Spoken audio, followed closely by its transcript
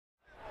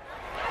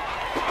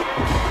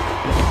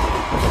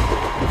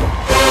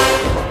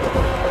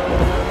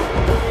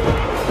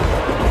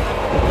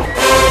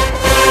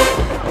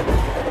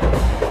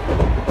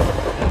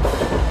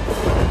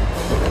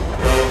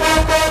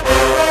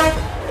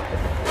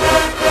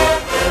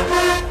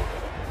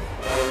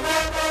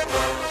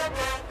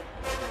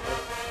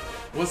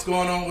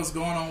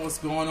What's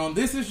going on?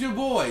 This is your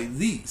boy,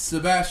 the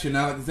Sebastian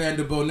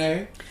Alexander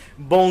Bonet.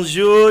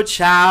 Bonjour,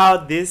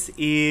 child. This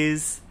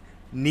is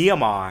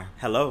Nehemiah.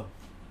 Hello.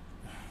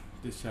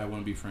 This child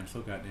want to be French so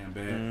goddamn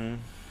bad.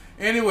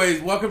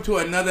 Anyways, welcome to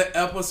another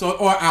episode,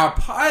 or our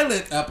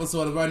pilot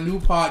episode of our new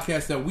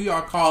podcast that we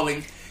are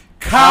calling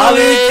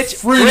College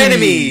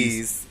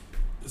Frenemies.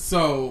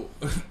 So,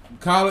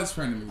 College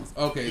Frenemies.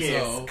 Okay,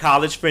 yes, so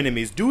College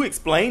Frenemies. Do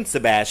explain,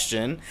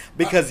 Sebastian,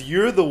 because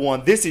you're the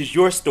one. This is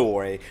your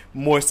story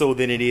more so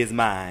than it is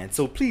mine.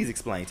 So please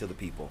explain to the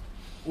people.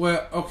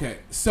 Well, okay.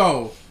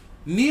 So,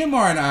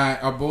 Nehemiah and I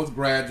are both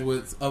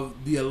graduates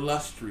of the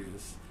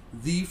illustrious,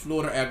 the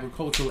Florida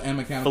Agricultural and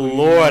Mechanical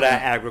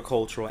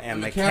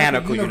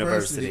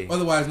University.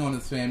 Otherwise known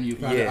as FAMU,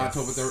 founded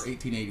October 3rd,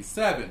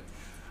 1887.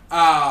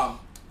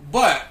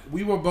 But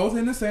we were both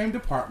in the same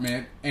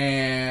department,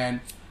 and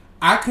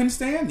I couldn't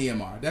stand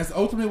Nehemiah. That's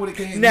ultimately what it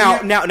came. Now,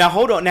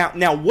 hold on.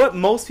 Now, what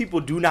most people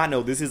do not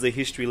know, this is a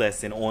history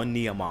lesson on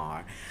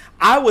Nehemiah.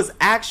 I was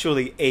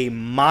actually a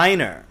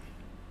minor,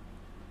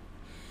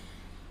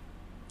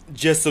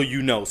 just so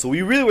you know. So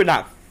we really were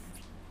not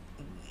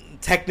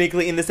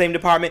technically in the same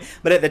department,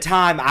 but at the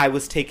time I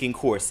was taking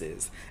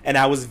courses, and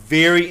I was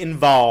very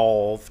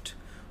involved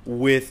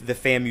with the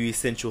FAMU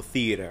Essential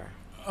Theater.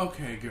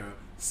 Okay, girl.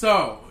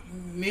 So,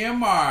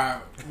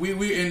 Nehemiah, we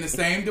were in the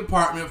same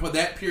department for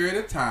that period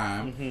of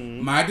time.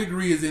 Mm-hmm. My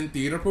degree is in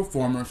theater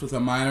performance with a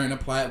minor in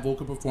applied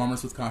vocal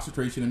performance with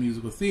concentration in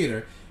musical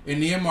theater. And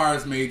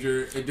Nehemiah's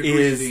major degree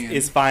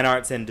is fine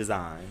arts and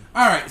design.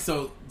 All right,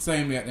 so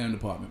same at the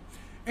department.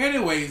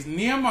 Anyways,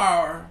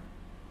 Nehemiah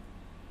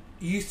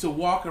used to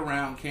walk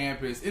around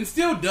campus, and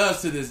still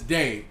does to this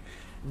day,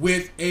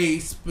 with a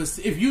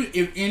specific.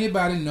 If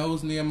anybody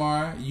knows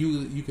Nehemiah,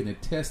 you can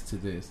attest to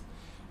this.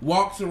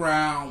 Walks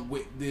around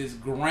with this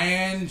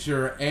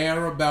grandeur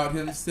air about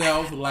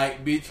himself,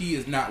 like, bitch, he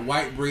is not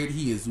white bread,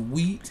 he is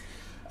wheat.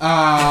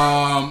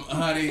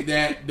 Honey,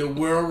 that the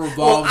world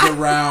revolves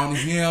around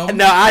him.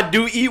 No, I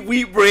do eat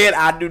wheat bread.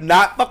 I do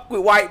not fuck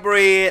with white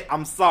bread.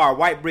 I'm sorry,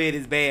 white bread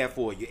is bad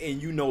for you,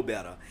 and you know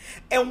better.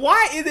 And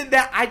why is it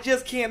that I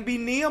just can't be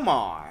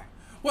Nehemiah?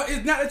 Well,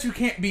 it's not that you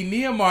can't be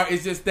Nehemiah.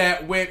 It's just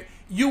that when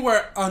you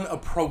were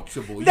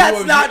unapproachable.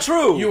 That's not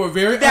true. You were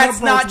very That's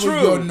unapproachable.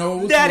 not true. Your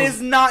nose That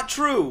is not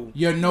true.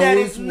 Your nose That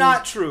is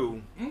not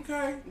true.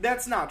 Okay.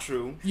 That's not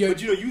true. But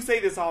you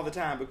say this all the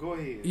time, but go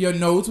ahead. Your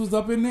nose was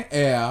up in the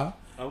air.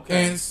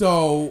 Okay. And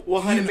so,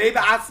 well, honey, maybe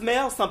I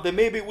smelled something.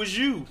 Maybe it was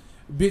you.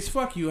 Bitch,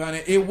 fuck you,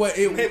 honey.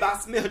 Maybe I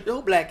smelled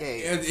your black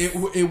ass.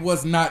 It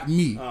was not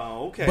me.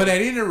 Oh, okay. But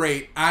at any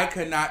rate, I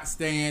could not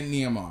stand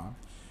Nehemiah.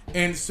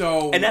 And that's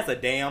a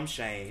damn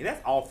shame.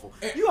 That's awful.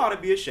 You ought to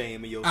be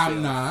ashamed of yourself.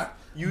 I'm not.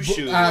 You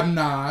should. I'm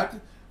not.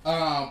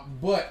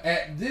 But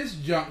at this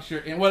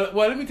juncture, and well,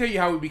 let me tell you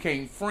how we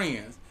became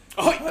friends.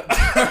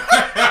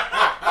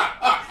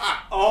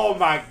 Oh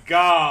my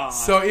God.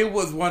 So it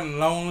was one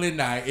lonely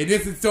night. And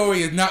this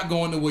story is not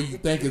going the way you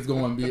think it's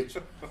going,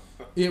 bitch.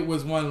 It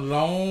was one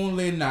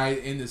lonely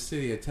night in the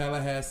city of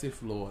Tallahassee,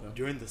 Florida.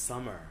 During the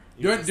summer.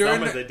 During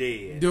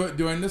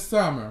the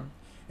summer.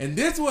 And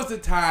this was the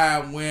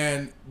time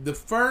when the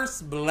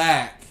first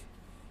black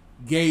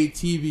gay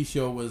TV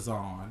show was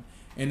on.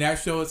 And that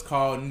show is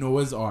called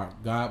Noah's Ark.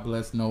 God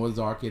bless Noah's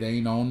Ark. It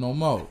ain't on no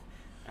more.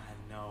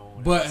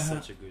 But was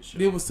such a good show.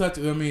 It was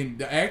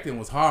the acting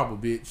was horrible,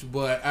 bitch.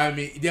 But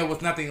there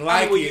was nothing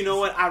like it. You know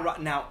what?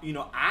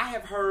 I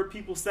have heard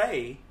people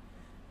say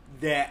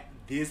that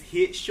this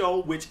hit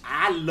show, which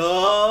I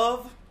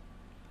love,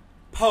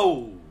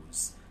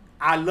 Pose.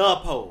 I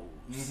love Pose.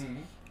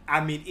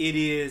 Mm-hmm. It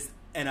is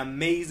an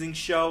amazing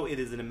show. It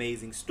is an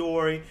amazing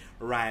story.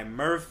 Ryan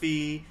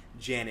Murphy,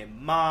 Janet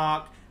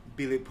Mock,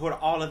 Billy Porter,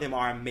 all of them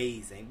are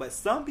amazing. But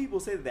some people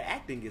say that the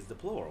acting is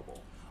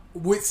deplorable.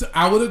 Which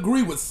I would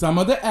agree with some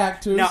of the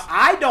actors. Now,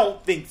 I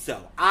don't think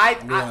so.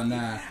 But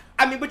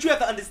you have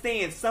to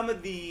understand some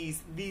of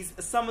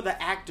some of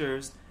the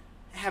actors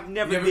have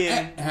never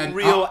been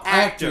real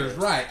actors,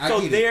 right? So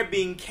they're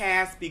being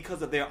cast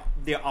because of their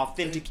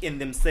authentic in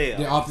themselves,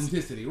 their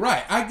authenticity,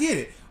 right? I get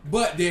it,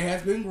 but there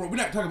has been growth. We're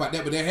not talking about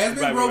that, but there has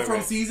been growth from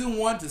season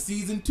 1 to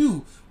season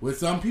 2 with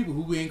some people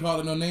who we ain't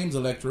calling no names,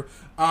 Electra.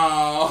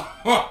 I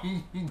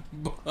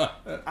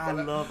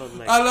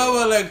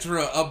love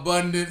Electra.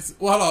 Abundance.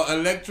 Well,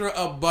 Electra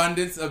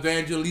Abundance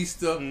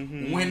Evangelista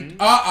went.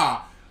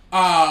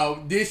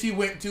 Then she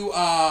went to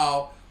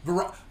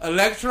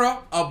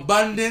Electra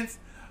Abundance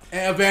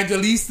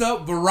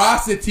Evangelista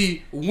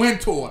Veracity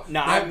Wintour.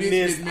 Now I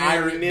missed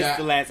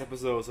the last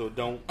episode, so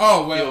don't.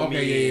 Oh well,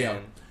 okay, yeah.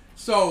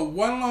 So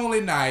one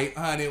lonely night,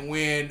 honey,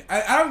 when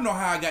I don't know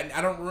how I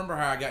don't remember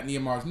how I got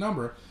Nehemiah's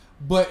number,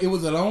 but it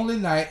was a lonely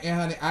night, and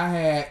honey, I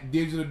had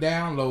digital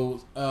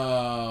downloads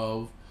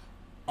of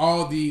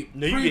all the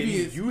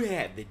previous. You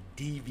had the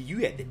DVD. You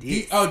had the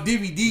disc.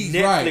 DVDs.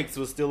 Netflix right.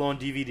 was still on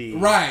DVD.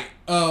 Right.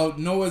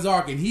 Noah's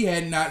Ark, and he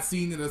had not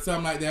seen it or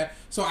something like that.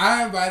 So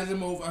I invited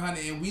him over,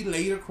 honey, and we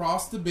laid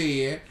across the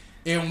bed.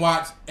 and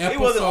watch episode. It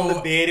wasn't on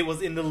the bed. It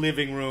was in the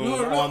living room,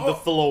 on the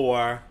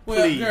floor.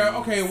 Well, please. girl,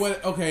 okay,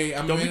 what? Okay, I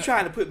mean, don't be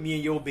trying to put me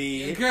in your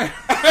bed.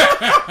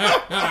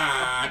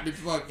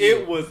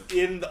 It was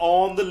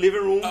on the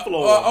living room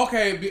floor.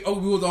 Okay, we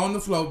was on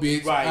the floor,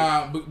 bitch.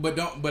 Right.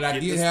 But I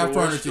did have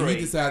furniture. Straight.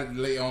 He decided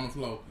to lay on the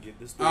floor. Get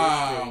the story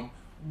straight.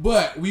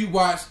 But we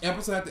watched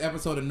episode after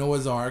episode of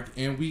Noah's Ark,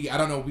 and I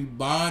don't know if we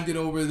bonded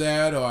over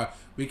that or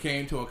we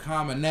came to a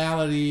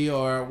commonality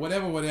or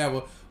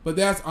whatever. But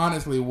that's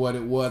honestly what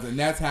it was, and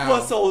that's how.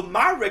 Well, so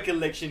my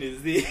recollection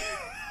is this.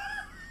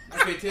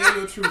 Okay, tell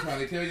your truth,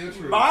 honey. Tell your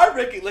truth. My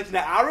recollection.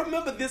 Now, I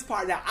remember this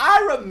part. Now,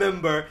 I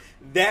remember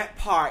that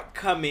part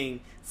coming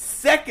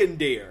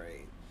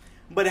secondary.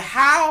 But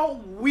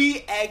how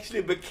we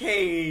actually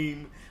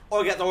became,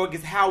 or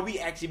how we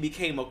actually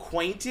became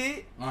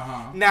acquainted.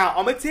 Now,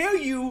 I'm going to tell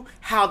you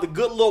how the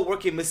good Lord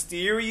work in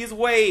mysterious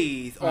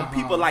ways on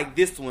people like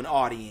this one,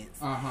 audience.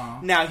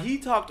 Now, he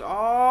talked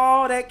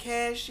all that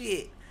cash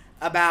shit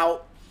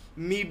about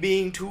me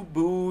being too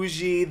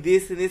bougie,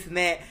 this and this and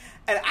that.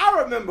 And I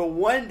remember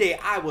one day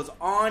I was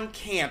on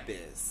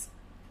campus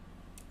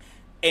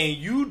and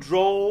you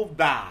drove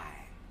by.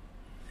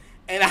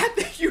 And I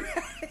think you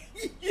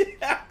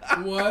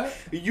what?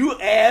 You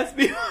asked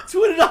me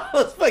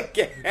 $20 for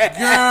gas.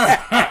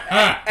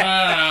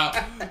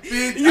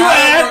 Bitch, you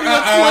asked me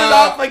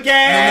 $20 for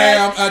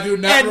gas. No, ma'am, I do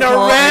not. And the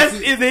rest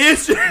is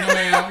history. No,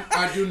 ma'am,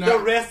 I do not. The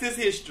rest is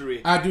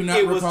history. I do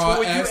not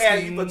recall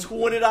asking. You asked me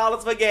for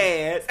 $20 for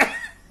gas.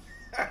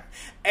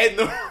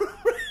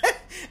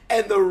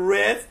 and the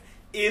rest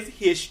is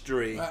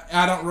history.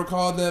 I don't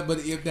recall that, but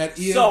if that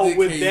is so, the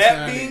with case,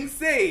 that being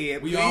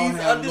said, we please all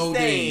have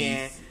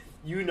understand.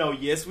 You know,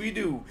 yes, we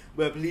do,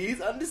 but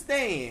please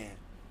understand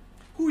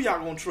who y'all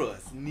gonna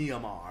trust.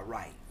 Nehemiah,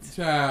 right?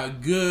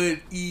 Child,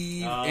 good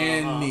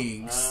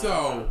evening.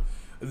 So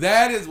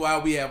that is why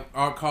we have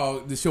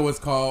the show is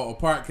called, or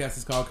podcast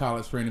is called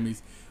College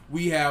Frenemies.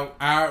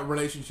 Our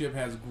relationship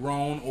has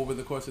grown over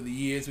the course of the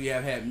years. We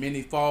have had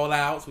many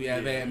fallouts. We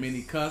have had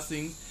many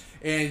cussings.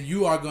 And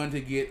you are going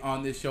to get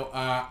on this show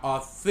our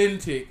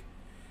authentic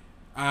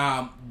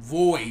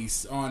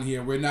voice on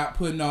here. We're not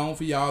putting on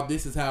for y'all.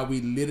 This is how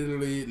we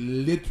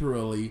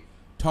literally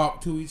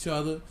talk to each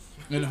other.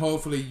 And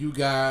hopefully you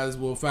guys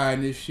will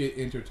find this shit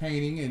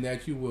entertaining and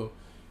that you will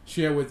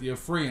share with your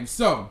friends.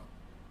 So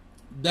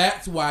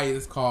that's why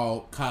it's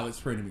called College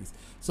Frenemies.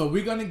 So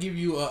we're going to give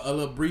you a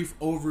little brief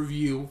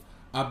overview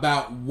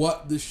about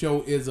what the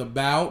show is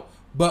about.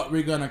 But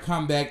we're going to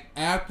come back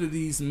after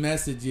these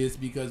messages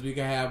because we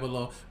can have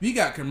we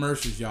got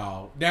commercials,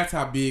 y'all. That's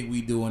how big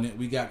we doing it.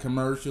 We got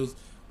commercials.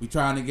 We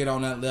trying to get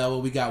on that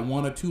level. We got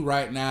one or two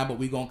right now, but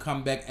we're going to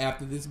come back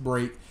after this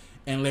break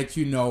and let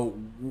you know,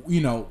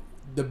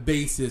 the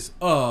basis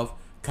of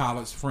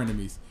College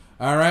Frenemies.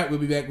 All right, we'll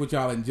be back with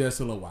y'all in just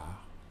a little while.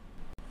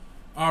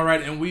 All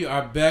right, and we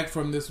are back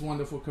from this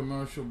wonderful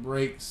commercial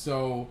break.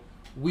 So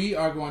we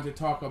are going to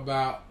talk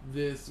about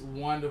this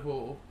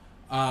wonderful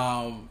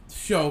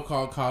show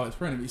called College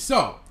Frenemies.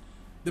 So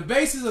the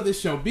basis of this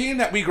show, being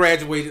that we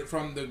graduated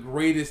from the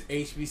greatest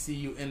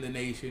HBCU in the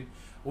nation,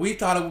 we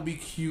thought it would be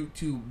cute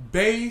to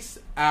base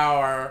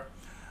our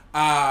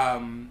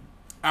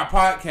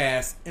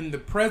podcast in the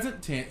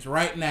present tense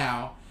right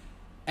now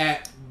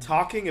at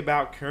talking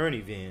about current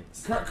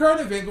events. Current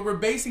events, but we're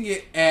basing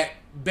it at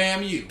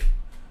BAMU,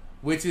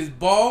 which is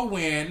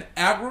Baldwin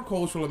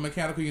Agricultural and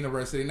Mechanical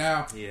University.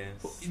 Now,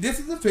 this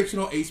is a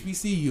fictional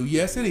HBCU.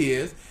 Yes, it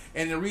is.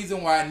 And the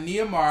reason why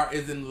Nehemiah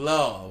is in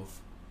love,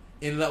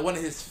 one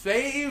of his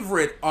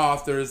favorite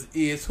authors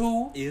is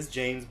who? Is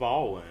James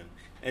Baldwin.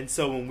 And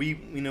so when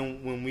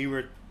we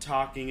were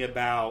talking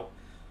about,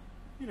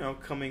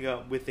 coming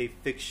up with a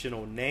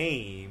fictional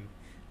name,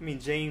 I mean,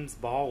 James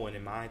Baldwin,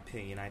 in my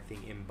opinion, I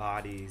think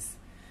embodies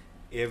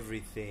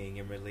everything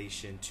in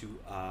relation to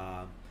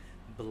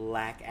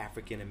Black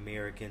African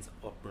Americans,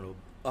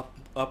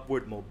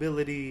 upward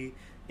mobility,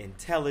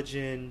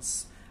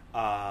 intelligence,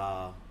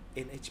 and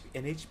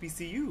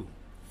HBCU.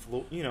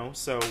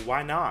 So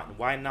why not?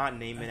 Why not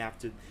name it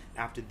after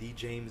the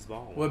James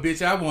Baldwin? Well,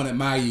 bitch, I wanted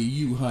my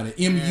you, honey,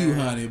 MU,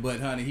 honey, but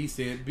honey, he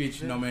said,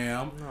 bitch, no,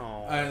 ma'am.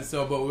 No. And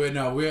so, but we're.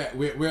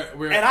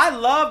 And I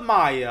love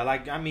Maya.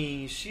 Like, I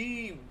mean,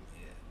 she.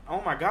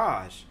 Oh my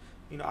gosh.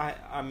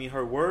 I mean,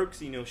 her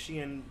works. She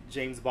and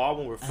James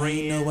Baldwin were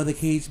friends. I know what the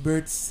cage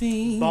bird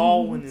sings.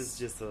 Baldwin is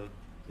just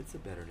it's a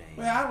better name.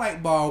 Well, I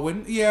like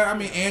Baldwin. Yeah, I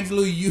mean,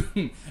 Angelou,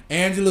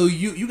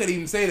 you could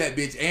even say that,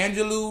 bitch.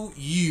 Angelou,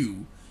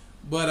 you.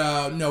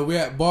 But no, we're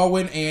at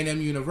Baldwin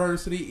A&M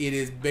University. It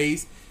is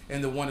based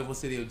in the wonderful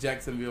city of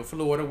Jacksonville,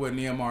 Florida, where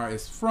Nehemiah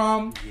is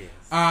from. Yes.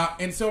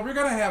 And so we're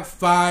going to have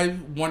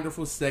 5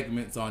 wonderful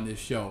segments on this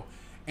show.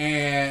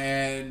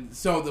 And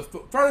so the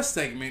first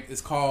segment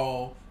is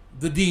called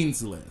The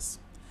Dean's List.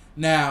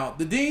 Now,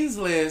 the Dean's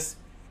List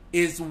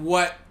is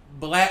what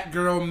Black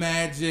Girl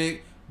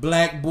Magic,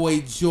 Black Boy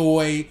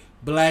Joy,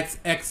 Black's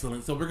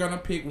Excellence. So we're going to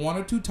pick 1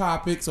 or 2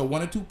 topics or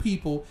 1 or 2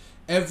 people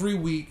every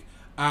week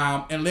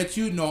and let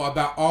you know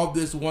about all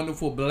this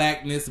wonderful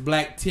blackness,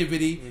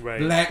 blacktivity,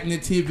 Right. black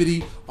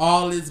nativity,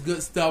 all this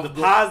good stuff. The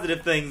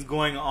positive things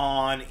going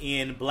on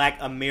in Black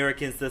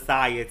American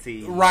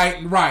society.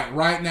 Right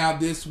now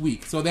this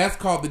week. So that's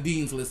called the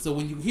Dean's List. So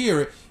when you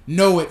hear it,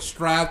 know it,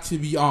 strive to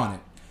be on it.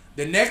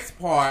 The next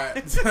part,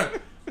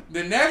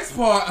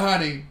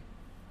 honey.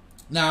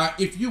 Now,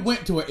 if you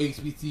went to an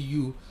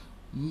HBCU,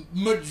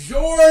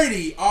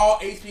 majority all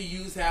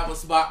HBCUs have a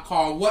spot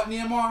called what,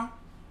 Nehemiah?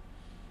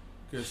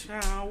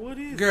 What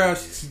is Girl, it?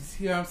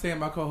 see what I'm saying?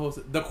 My co-host,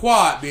 the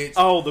Quad, bitch.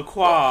 Oh, the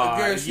Quad.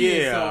 Girl, she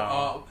is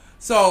yeah.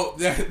 so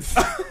that's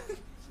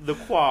The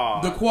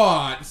Quad. The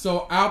Quad.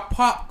 So our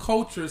pop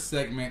culture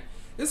segment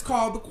is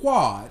called the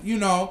Quad. You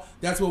know,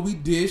 that's where we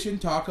dish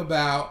and talk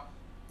about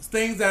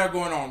things that are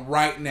going on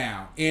right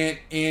now in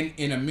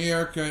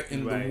America,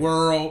 in Right. the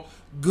world,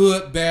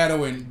 good, bad,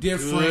 or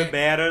indifferent. Good,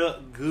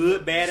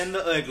 bad, and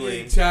the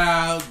ugly.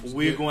 Child,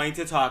 We're going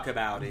to talk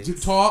about it. to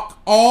talk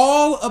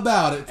all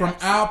about it from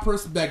Absolutely. our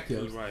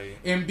perspectives. Right.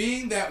 And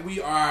being that we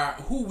are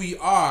who we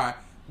are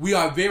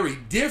very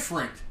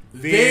different.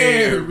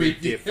 Very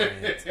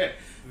different.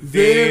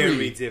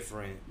 Very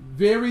different.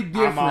 Very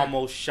different. I'm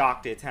almost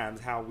shocked at times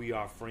how we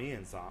are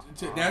friends.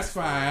 That's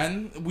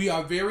fine. We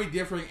are very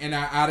different in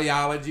our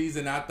ideologies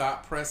and our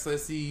thought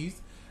processes.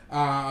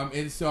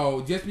 And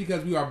so just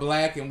because we are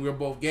black and we're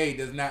both gay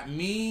does not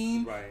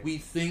mean Right. we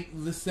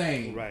think the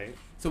same. Right.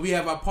 So we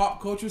have our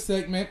pop culture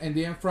segment, and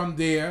then from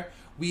there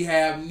we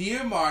have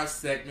Nehemiah's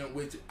segment,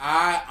 which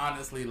I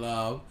honestly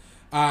love.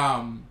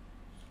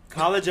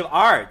 College of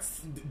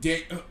Arts.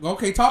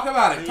 Okay, talk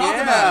about it. Talk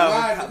about it.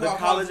 Why is it The called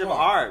College of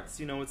Arts? Arts.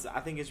 You know, I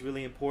think it's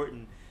really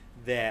important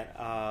that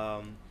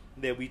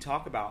that we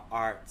talk about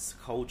arts,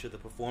 culture, the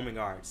performing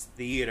arts,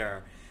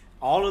 theater,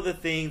 all of the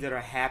things that are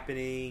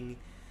happening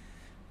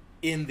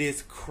in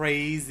this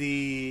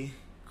crazy,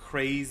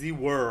 crazy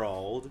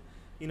world.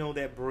 You know,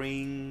 that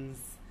brings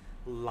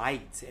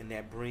light and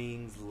that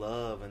brings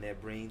love and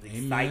that brings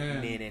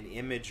excitement and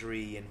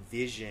imagery and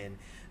vision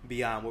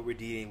beyond what we're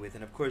dealing with.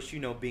 And of course, you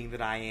know, being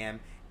that I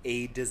am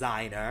a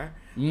designer,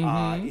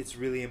 it's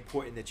really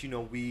important that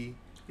we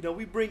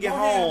bring it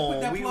home.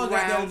 Put that We plug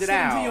out there. round it Send it to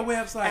out. your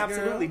website,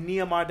 Absolutely, girl.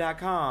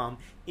 Nehemiah.com.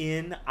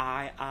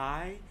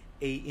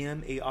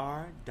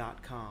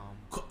 NIIAMAR.com.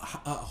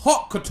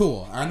 Hot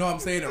couture. I know I'm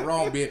saying it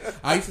wrong, bitch.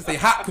 I used to say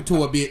hot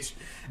couture, bitch.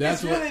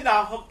 That's It's really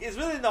not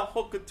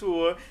haute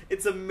couture.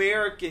 It's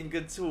American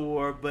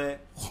couture,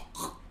 but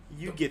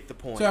you get the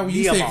point. So when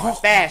you say Nehemiah,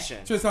 fashion.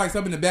 just like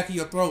something in the back of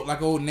your throat,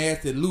 like old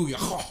nasty Louis.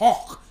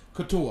 Hawk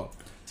couture.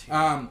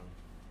 And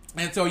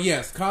so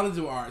yes, College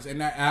of Arts,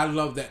 and I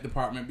love that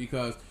department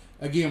because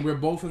again, we're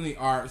both in the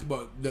arts,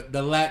 but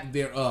the lack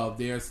thereof.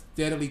 They're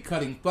steadily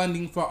cutting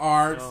funding for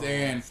arts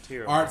and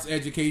arts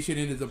education.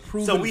 It is a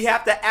proven. So we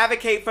have to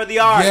advocate for the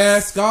arts.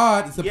 Yes,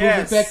 God, it's a proven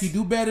Yes. fact. You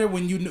do better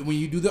when you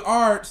do the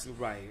arts.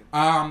 Right.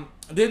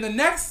 Then the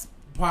next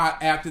part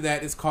after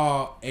that is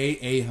called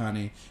AA,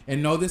 honey.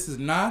 And no, this is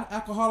not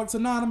Alcoholics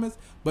Anonymous,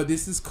 but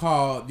this is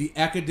called the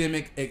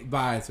Academic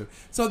Advisor.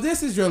 So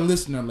this is your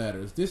listener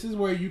letters. This is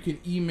where you can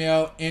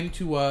email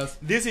into us.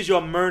 This is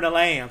your Myrna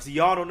Lamb. So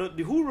y'all don't know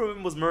who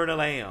remembers Myrna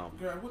Lamb.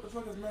 Girl, what the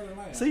fuck is Myrna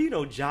Lamb? So you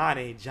know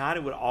Johnny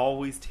would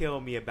always tell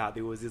me about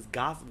there was this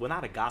gossip. Well,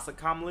 not a gossip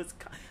columnist,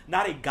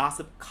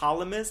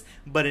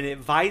 but an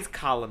advice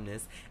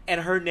columnist,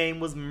 and her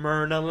name was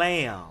Myrna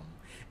Lamb.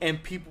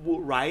 And people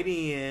would write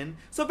in.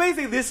 So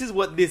basically, this is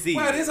what this is.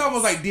 Well, it's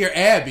almost like Dear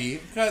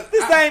Abby. It's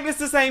the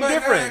same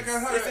difference.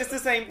 It's the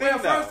same thing. Well,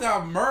 though. first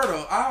off,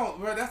 Myrtle.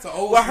 That's an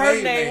old Well, her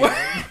slave name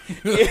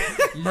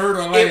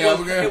Myrtle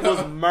Lamb. it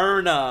was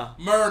Myrna.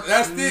 Murder.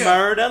 That's still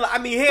Murder. I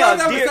mean, hell,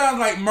 Sometimes it sounds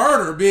like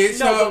murder, bitch.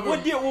 No,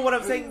 but what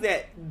I'm saying is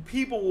that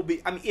people will be.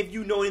 I mean, if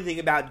you know anything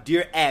about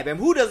Dear Abby,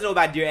 who doesn't know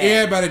about Dear Abby?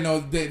 Everybody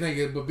knows that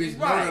thing, but bitch,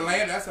 Right. Murder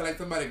Lamb. That's like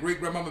somebody great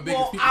grandmama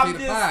baking Well, sweet I'm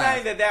potato just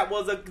pie. saying that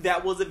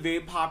was a very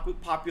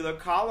popular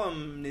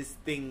columnist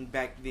thing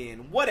back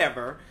then.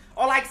 Whatever,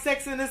 or like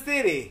Sex in the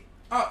City.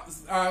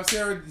 Sarah, Sarah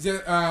Carrie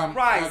Jessica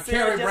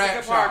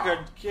Bradshaw.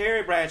 Parker,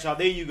 Carrie Bradshaw.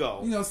 There you go.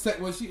 You know, she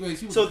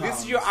was. So this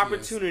is your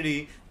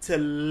opportunity to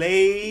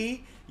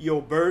lay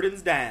your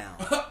burdens down.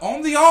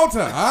 On the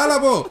altar.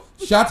 Honorable.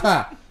 Shut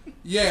up.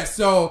 Yeah,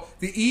 so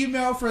the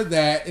email for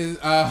that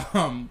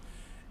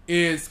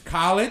is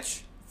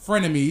college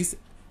frenemies.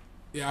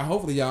 Yeah,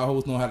 hopefully y'all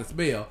hoes know how to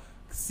spell.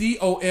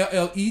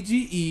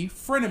 COLLEGE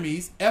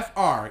frenemies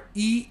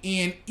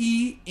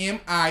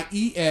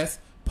FRENEMIES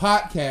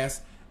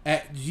podcast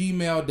at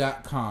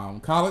gmail.com.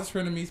 College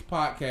frenemies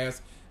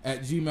podcast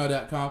at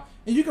gmail.com.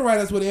 And you can write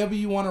us whatever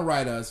you want to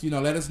write us. You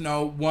know, let us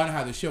know, one,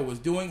 how the show is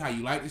doing, how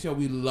you like the show.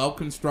 We love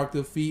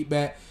constructive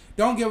feedback.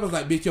 Don't give us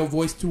like, bitch, your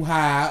voice too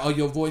high or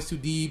your voice too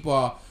deep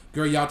or,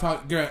 girl,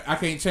 I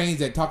can't change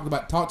that.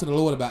 Talk to the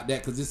Lord about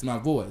that because this is my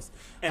voice.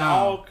 And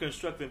all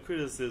constructive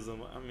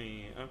criticism, I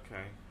mean,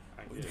 okay.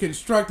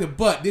 Constructive,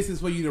 but this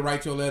is for you to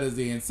write your letters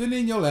in. Send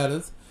in your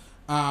letters.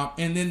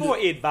 And then for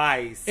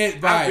advice.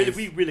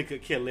 We really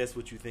could care less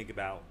what you think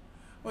about.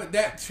 Well,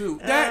 that too.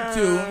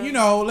 You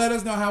know, let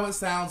us know how it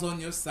sounds on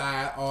your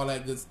side, all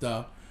that good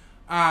stuff.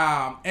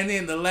 And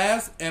then the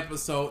last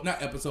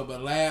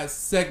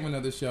last segment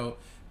of the show,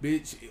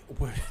 bitch,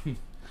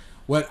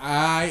 what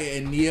I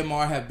and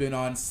Nehemiah have been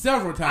on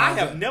several times.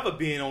 I have never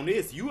been on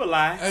this. You a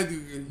lie.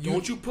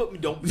 Don't put me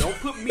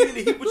in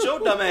the heat with your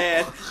dumb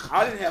ass.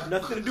 I didn't have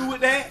nothing to do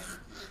with that.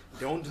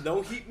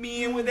 Don't heat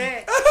me in with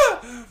that.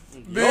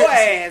 Your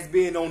ass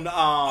being on the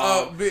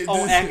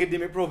on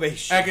academic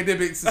probation,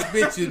 academic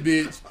suspension,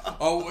 bitch.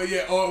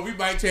 Or we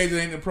might change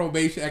it into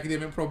probation,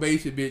 academic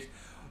probation, bitch.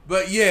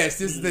 But yes,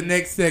 this is the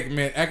next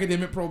segment: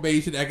 academic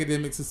probation,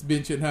 academic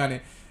suspension, honey.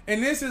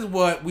 And this is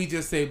what we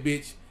just say,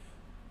 bitch.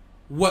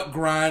 What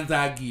grinds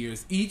our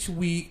gears each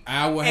week?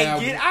 I will have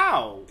get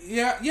out.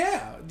 Yeah.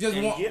 I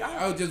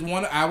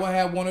will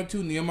have one or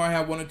two. Nehemiah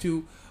have one or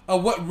two.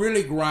 What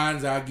really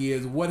grinds our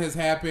gears? What has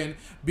happened,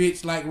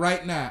 bitch? Like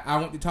right now, I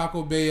went to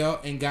Taco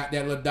Bell and got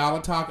that little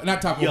dollar taco.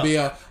 Not Taco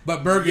Bell,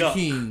 but Burger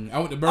King. I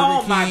went to Burger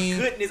King. Oh my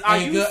goodness, are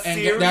you serious?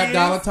 And got that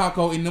dollar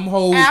taco in them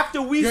holes.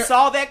 After we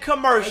saw that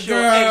commercial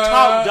and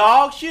talked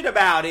dog shit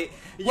about it.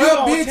 You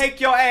gonna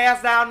take your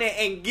ass down there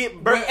and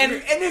get burger, and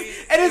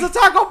there's a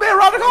Taco Bell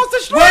right across the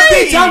street. Well,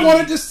 bitch, I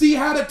wanted to see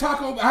how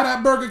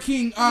that Burger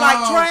King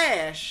like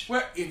trash.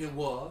 Well, and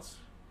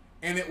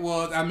it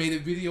was. I made a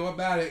video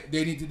about it.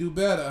 They need to do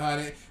better,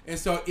 honey. And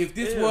so, if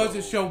this was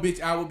a show, bitch,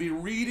 I would be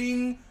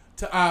reading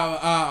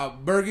to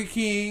Burger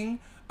King,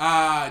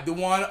 the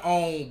one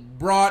on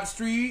Broad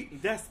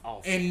Street. That's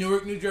awful. In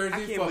Newark, New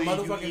Jersey, for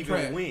motherfucking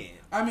trash.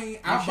 I mean,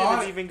 I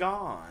bought it. Even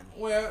gone.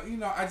 Well,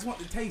 I just want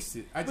to taste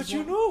it. But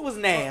you knew it was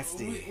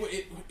nasty.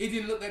 It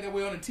didn't look like that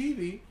way on the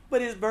TV.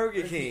 But it's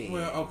Burger King.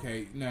 Well,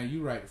 okay. Now,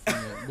 you're right,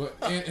 friend. But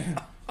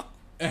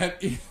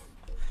at any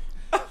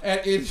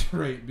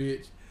rate,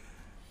 bitch,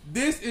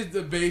 this is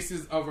the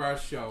basis of our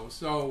show.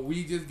 So,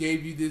 we just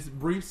gave you this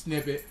brief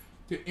snippet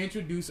to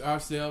introduce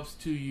ourselves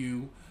to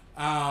you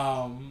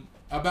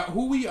about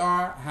who we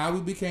are, how we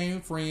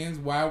became friends,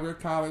 why we're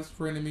college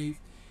frenemies,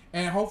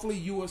 and hopefully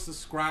you will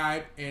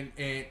subscribe and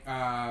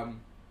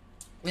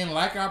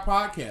like our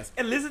podcast.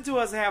 And listen to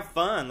us have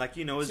fun. Like,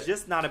 it's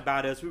just not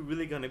about us. We're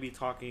really going to be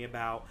talking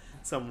about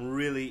some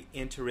really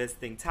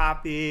interesting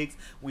topics.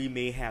 We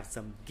may have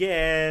some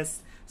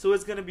guests. So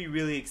it's going to be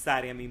really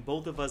exciting. I mean,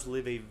 both of us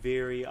live a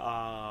very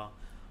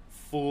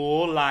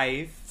full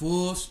life.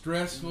 Full,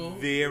 stressful.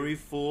 Very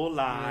full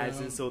lives.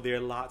 Yeah. And so there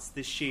are lots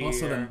to share.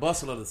 Hustle and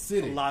bustle of the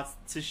city. Lots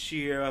to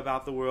share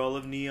about the world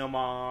of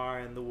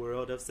Nehemiah and the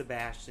world of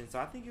Sebastian. So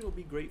I think it'll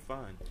be great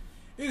fun.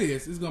 It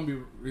is. It's gonna be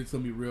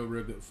real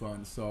good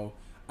fun. So,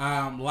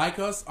 like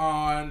us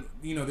on,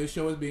 this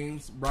show is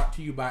being brought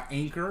to you by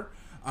Anchor.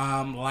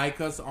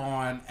 Like us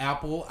on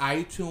Apple,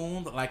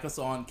 iTunes. Like us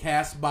on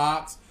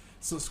Castbox.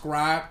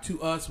 Subscribe to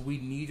us. We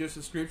need your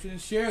subscription.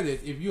 Share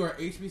this. If you are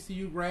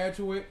HBCU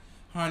graduate,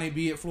 honey,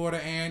 be it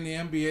Florida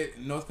A&M, be it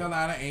North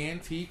Carolina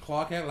A&T,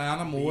 Clark,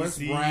 Atlanta, Morris,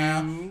 BCU.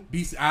 Brown,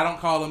 BC. I don't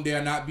call them.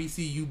 They're not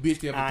BCU, bitch.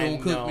 They're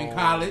Bethune-Cookman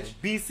College.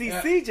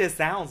 BCC just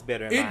sounds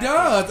better. It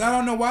does. Opinion. I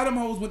don't know why them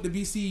hoes went to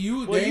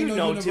BCU. Well, they ain't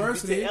no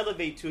university. To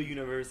elevate to a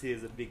university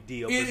is a big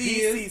deal. It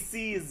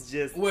BCC is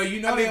just. Well,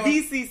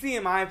 BCC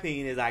in my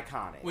opinion is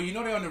iconic. Well,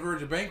 they're on the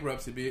verge of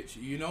bankruptcy, bitch.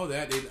 You know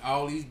that. There's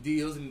all these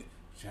deals and.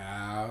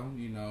 Child,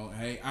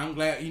 hey, I'm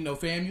glad,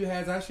 FAMU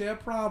has our share of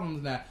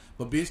problems now.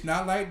 But, bitch,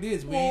 not like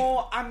this.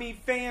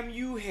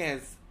 FAMU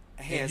has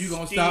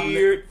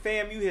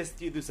FAMU has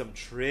steered through some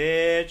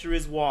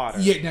treacherous water.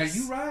 Yeah, now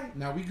you right.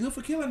 Now we good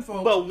for killing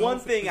folks. But one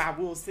thing I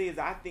will say is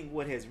I think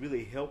what has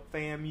really helped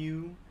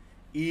FAMU,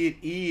 it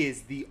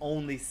is the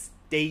only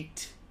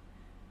state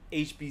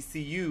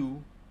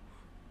HBCU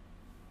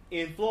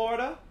in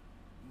Florida.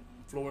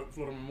 Florida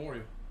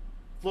Memorial.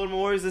 Florida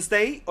Memorial is a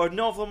state? Or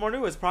no, Florida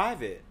Memorial is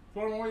private.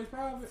 Florida Memorial is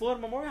private?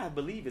 Florida Memorial, I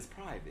believe, is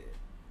private.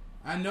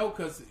 I know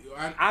because...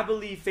 I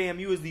believe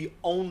FAMU is the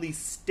only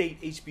state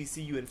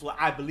HBCU in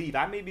Florida. I believe.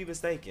 I may be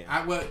mistaken.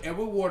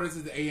 Edward Waters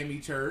is the AME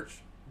church.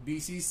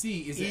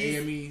 BCC is the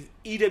AME...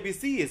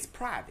 EWC is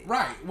private.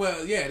 Right.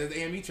 Well, yeah, there's the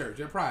AME church.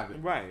 They're private.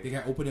 Right. They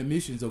got open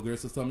admissions, though, girls.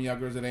 So some of y'all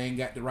girls that ain't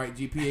got the right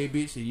GPA,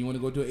 bitch, and you want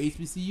to go to an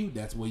HBCU,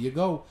 that's where you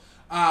go.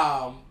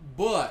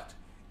 But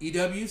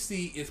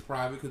EWC is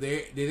private because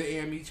they're the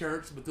AME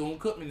church.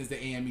 Bethune-Cookman is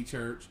the AME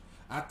church.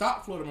 I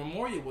thought Florida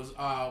Memorial was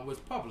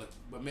public,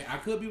 but man, I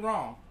could be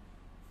wrong.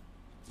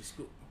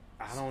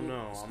 I don't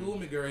know. School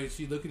me, girl.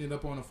 She's looking it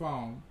up on the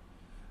phone.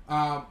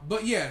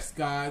 But yes,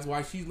 guys,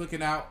 while she's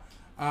looking out,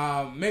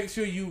 make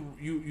sure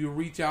you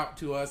reach out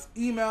to us.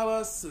 Email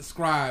us,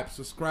 subscribe,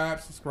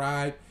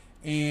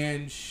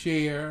 and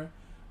share.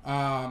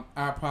 Our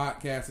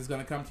podcast is going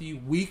to come to you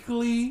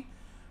weekly.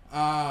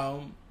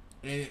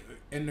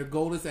 And the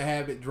goal is to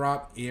have it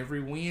drop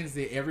every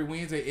Wednesday,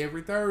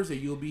 every Thursday.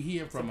 You'll be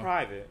hearing from them.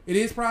 Private. It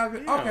is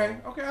private? Yeah.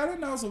 Okay. I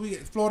didn't know. So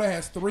Florida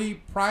has 3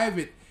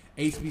 private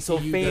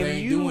HBCUs that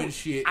ain't doing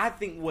shit. I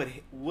think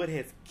what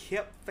has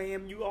kept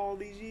FAMU all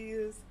these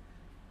years,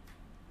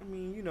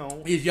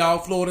 is y'all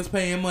Florida's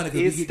paying money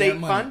because we get that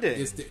money.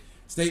 Funded. It's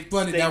state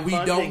funded. Now we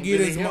don't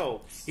get as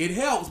much. It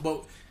helps,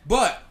 but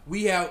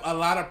we have a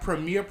lot of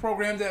premier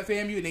programs at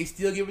FAMU, and they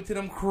still give it to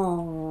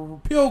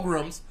them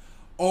pilgrims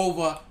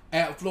over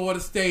at Florida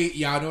State.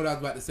 Y'all know what I was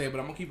about to say, but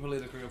I'm gonna keep it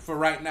political for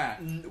right now.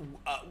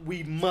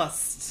 We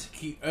must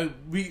Keep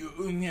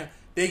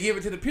they give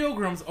it to the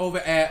Pilgrims over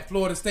at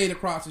Florida State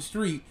across the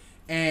street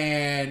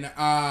and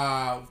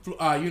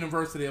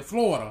University of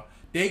Florida.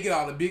 They get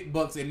all the big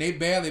bucks and they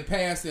barely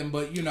pass them,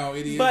 but you know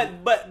it is.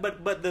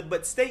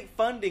 But state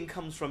funding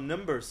comes from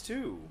numbers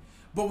too.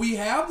 But we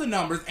have the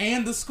numbers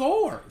and the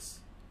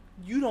scores.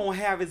 You don't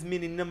have as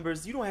many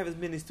numbers. You don't have as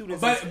many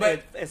students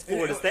as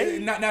Florida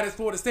State. Not as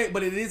Florida State,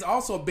 but it is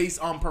also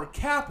based on per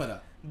capita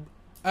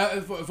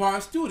for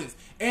our students.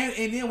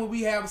 And then when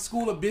we have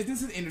School of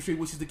Business and Industry,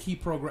 which is the key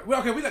program. Well,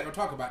 okay, we're not gonna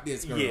talk about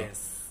this, girl.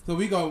 Yes. So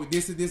we go.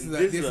 This is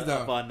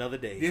for another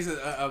day. This is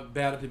a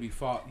battle to be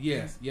fought.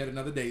 Yes, yet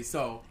another day.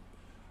 So.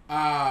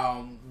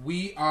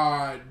 We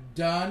are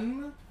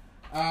done.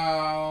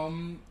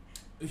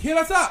 Hit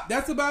us up.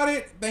 That's about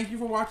it. Thank you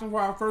for watching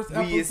for our first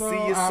episode. We'll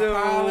see you our soon.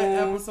 pilot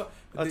episode.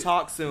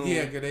 Talk soon.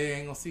 Yeah, because they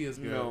ain't gonna see us,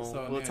 girl. No,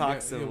 so we'll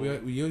talk soon.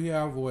 You'll hear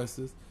our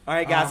voices. All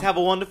right, guys. Have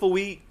a wonderful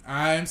week.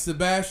 I'm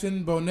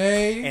Sebastian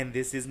Bonet, and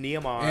this is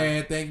Nehemiah.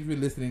 And thank you for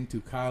listening to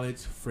College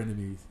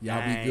Frenemies.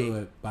 Y'all be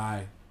good.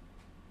 Bye.